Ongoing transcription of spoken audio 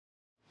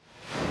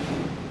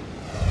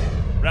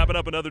Wrapping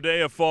up another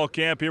day of fall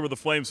camp here with the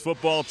Flames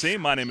football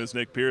team. My name is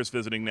Nick Pierce,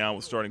 visiting now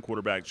with starting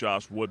quarterback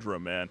Josh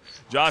Woodrum. And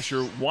Josh,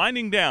 you're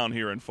winding down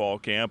here in fall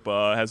camp.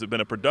 Has it been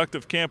a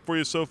productive camp for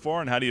you so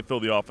far, and how do you feel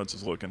the offense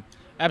is looking?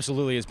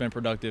 Absolutely, it's been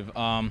productive.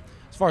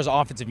 As far as the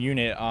offensive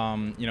unit,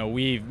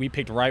 we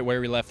picked right where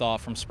we left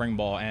off from spring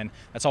ball, and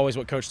that's always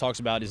what Coach talks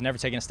about: is never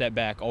taking a step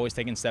back, always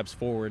taking steps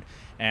forward.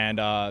 And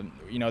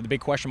the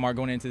big question mark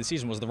going into the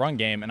season was the run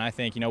game, and I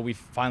think we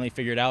finally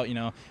figured out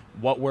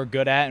what we're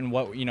good at and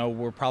what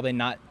we're probably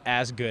not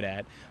as good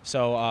at.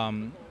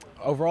 So.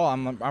 Overall,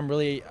 I'm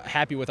really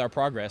happy with our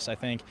progress. I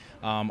think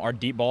our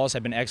deep balls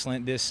have been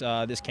excellent this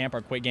camp.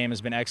 Our quick game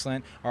has been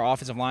excellent. Our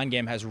offensive line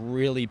game has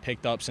really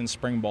picked up since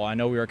spring ball. I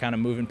know we were kind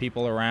of moving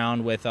people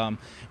around with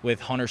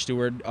Hunter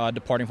Stewart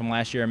departing from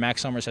last year, and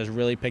Max Summers has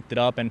really picked it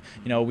up. And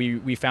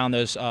we found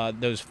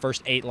those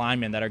first 8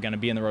 linemen that are going to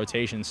be in the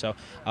rotation. So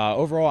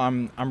overall,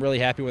 I'm really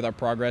happy with our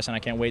progress, and I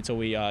can't wait till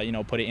we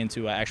put it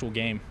into an actual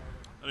game.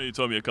 I know you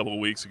told me a couple of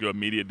weeks ago at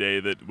Media Day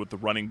that with the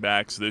running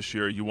backs this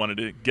year, you wanted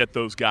to get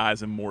those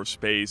guys in more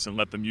space and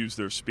let them use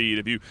their speed.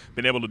 Have you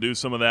been able to do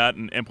some of that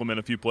and implement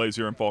a few plays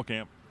here in fall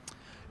camp?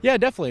 Yeah,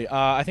 definitely.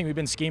 I think we've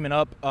been scheming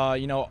up,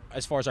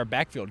 as far as our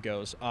backfield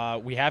goes.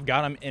 We have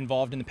got them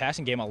involved in the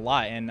passing game a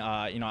lot, and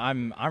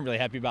I'm really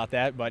happy about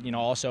that. But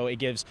also it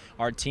gives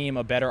our team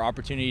a better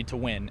opportunity to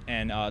win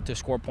and to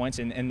score points.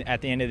 And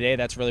at the end of the day,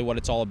 that's really what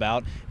it's all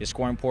about: is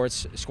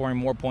scoring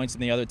more points than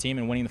the other team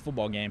and winning the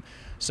football game.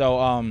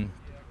 So.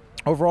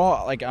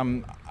 Overall, I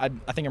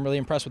think I'm really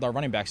impressed with our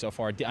running back so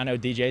far. I know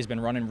DJ's been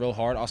running real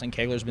hard. Austin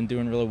Kegler's been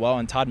doing really well,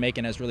 and Todd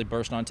Macon has really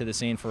burst onto the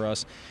scene for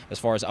us as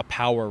far as a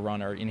power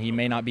runner. And he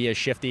may not be as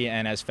shifty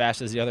and as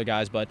fast as the other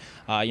guys, but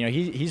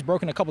he's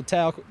broken a couple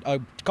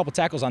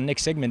tackles on Nick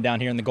Sigmund down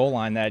here in the goal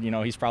line that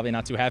he's probably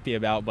not too happy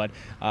about. But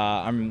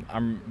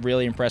I'm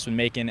really impressed with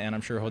Macon, and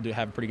I'm sure he'll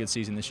have a pretty good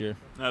season this year.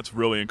 That's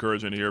really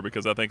encouraging to hear,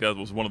 because I think that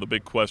was one of the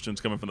big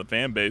questions coming from the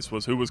fan base,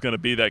 was who was going to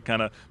be that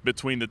kind of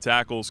between the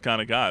tackles kind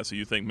of guy. So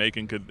you think Macon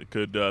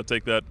could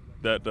take that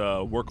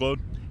workload?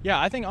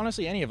 Yeah, I think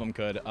honestly any of them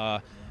could.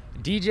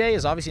 DJ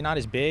is obviously not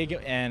as big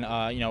and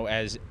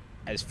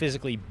as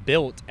physically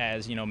built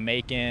as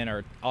Macon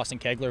or Austin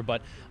Kegler,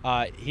 but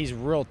he's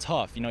real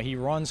tough. He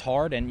runs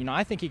hard, and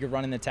I think he could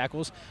run in the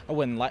tackles. I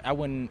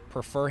wouldn't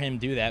prefer him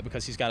do that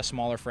because he's got a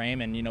smaller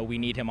frame, and we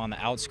need him on the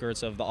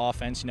outskirts of the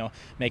offense,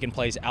 making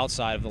plays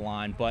outside of the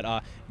line.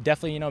 But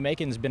definitely,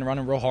 Macon's been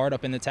running real hard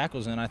up in the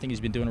tackles, and I think he's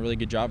been doing a really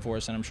good job for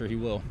us, and I'm sure he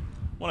will.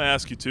 I want to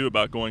ask you too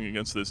about going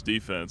against this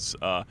defense.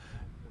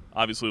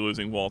 Obviously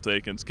losing Walt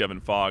Aikens, Kevin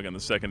Fogg in the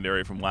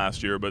secondary from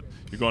last year, but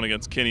you're going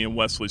against Kenny and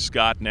Wesley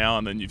Scott now,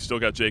 and then you've still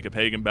got Jacob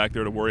Hagan back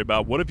there to worry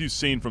about. What have you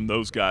seen from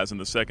those guys in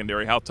the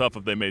secondary? How tough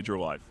have they made your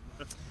life?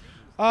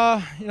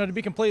 To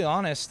be completely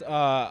honest,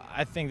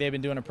 I think they've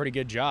been doing a pretty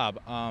good job.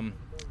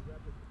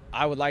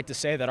 I would like to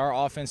say that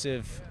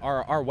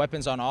our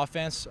weapons on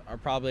offense are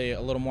probably a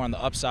little more on the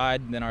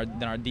upside than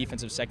our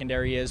defensive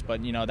secondary is,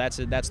 but that's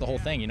the whole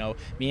thing.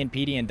 Me and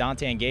Petey and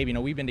Dante and Gabe,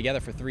 we've been together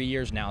for 3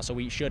 years now, so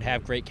we should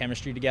have great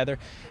chemistry together.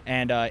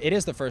 And it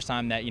is the first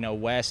time that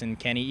Wes and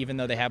Kenny, even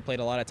though they have played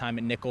a lot of time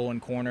at nickel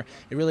and corner,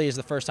 it really is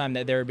the first time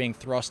that they're being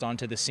thrust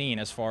onto the scene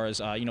as far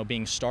as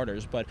being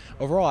starters. But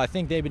overall, I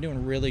think they've been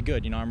doing really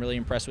good. I'm really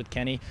impressed with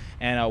Kenny,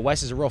 and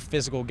Wes is a real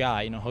physical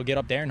guy. He'll get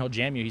up there and he'll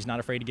jam you. He's not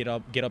afraid to get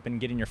up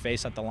and get in your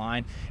face at the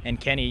line.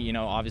 And Kenny,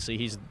 obviously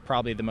he's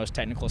probably the most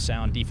technical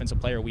sound defensive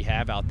player we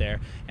have out there.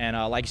 And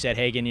like you said,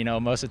 Hagan,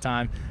 most of the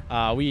time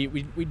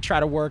we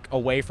try to work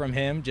away from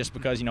him just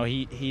because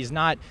he's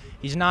not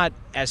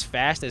as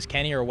fast as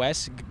Kenny or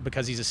Wes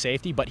because he's a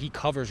safety, but he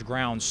covers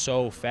ground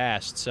so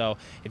fast. So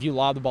if you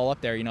lob the ball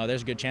up there,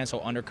 there's a good chance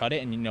he'll undercut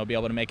it and be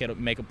able to make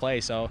a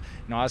play. So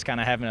I was kind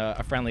of having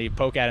a friendly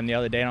poke at him the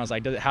other day, and I was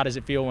like, how does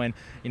it feel when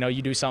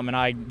you do something and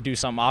I do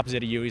something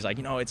opposite of you? He's like,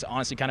 it's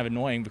honestly kind of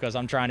annoying because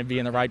I'm trying to be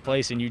in the right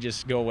place and you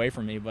just go away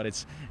from me, but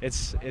it's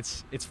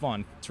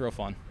fun. It's real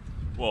fun.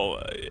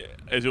 Well,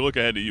 as you look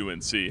ahead to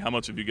UNC, how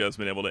much have you guys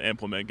been able to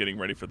implement getting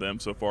ready for them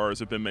so far?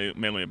 Has it been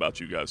mainly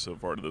about you guys so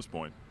far to this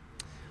point?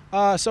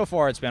 So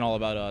far, it's been all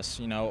about us.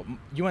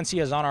 UNC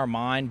is on our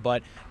mind,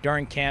 but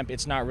during camp,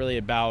 it's not really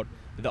about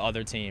the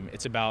other team.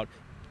 It's about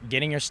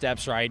getting your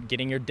steps right,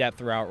 getting your depth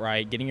route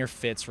right, getting your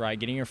fits right,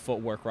 getting your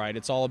footwork right.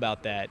 It's all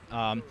about that.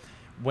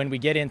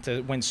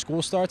 When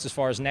school starts, as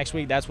far as next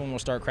week, that's when we'll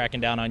start cracking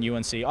down on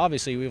UNC.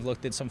 Obviously, we've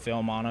looked at some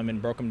film on them and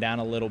broke them down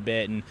a little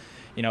bit and,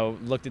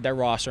 looked at their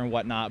roster and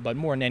whatnot. But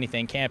more than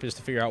anything, camp is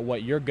to figure out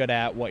what you're good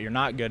at, what you're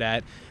not good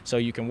at, so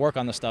you can work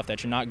on the stuff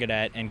that you're not good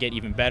at and get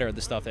even better at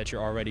the stuff that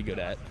you're already good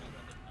at.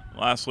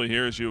 Lastly,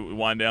 here as you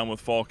wind down with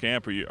fall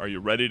camp, are you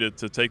ready to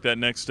take that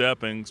next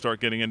step and start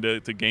getting into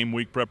game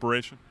week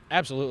preparation?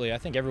 Absolutely. I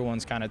think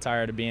everyone's kind of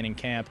tired of being in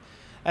camp.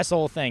 that's the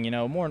whole thing, you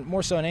know,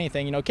 more so than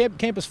anything. You know,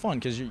 camp is fun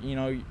because, you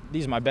know,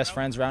 these are my best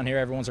friends around here.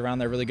 Everyone's around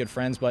there, really good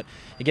friends, but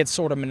it gets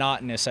sort of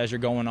monotonous as you're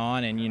going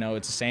on, and, you know,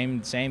 it's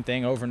the same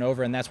thing over and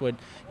over, and that's what,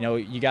 you know,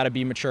 you got to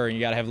be mature, and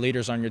you got to have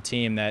leaders on your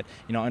team that,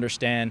 you know,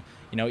 understand,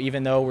 you know,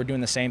 even though we're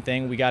doing the same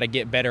thing, we got to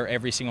get better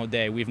every single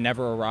day. We've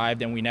never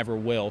arrived, and we never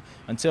will.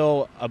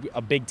 Until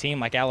a big team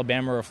like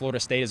Alabama or Florida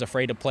State is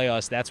afraid to play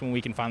us, that's when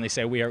we can finally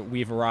say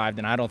we've arrived,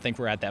 and I don't think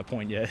we're at that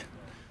point yet.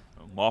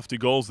 Lofty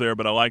goals there,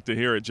 but I like to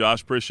hear it.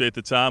 Josh, appreciate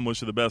the time.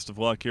 Wish you the best of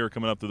luck here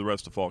coming up through the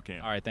rest of fall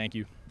camp. All right, thank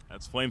you.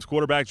 That's Flames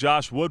quarterback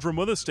Josh Woodrum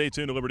with us. Stay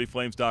tuned to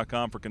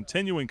LibertyFlames.com for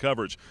continuing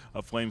coverage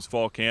of Flames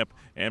fall camp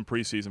and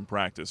preseason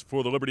practice.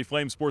 For the Liberty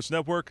Flames Sports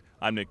Network,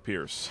 I'm Nick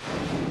Pierce.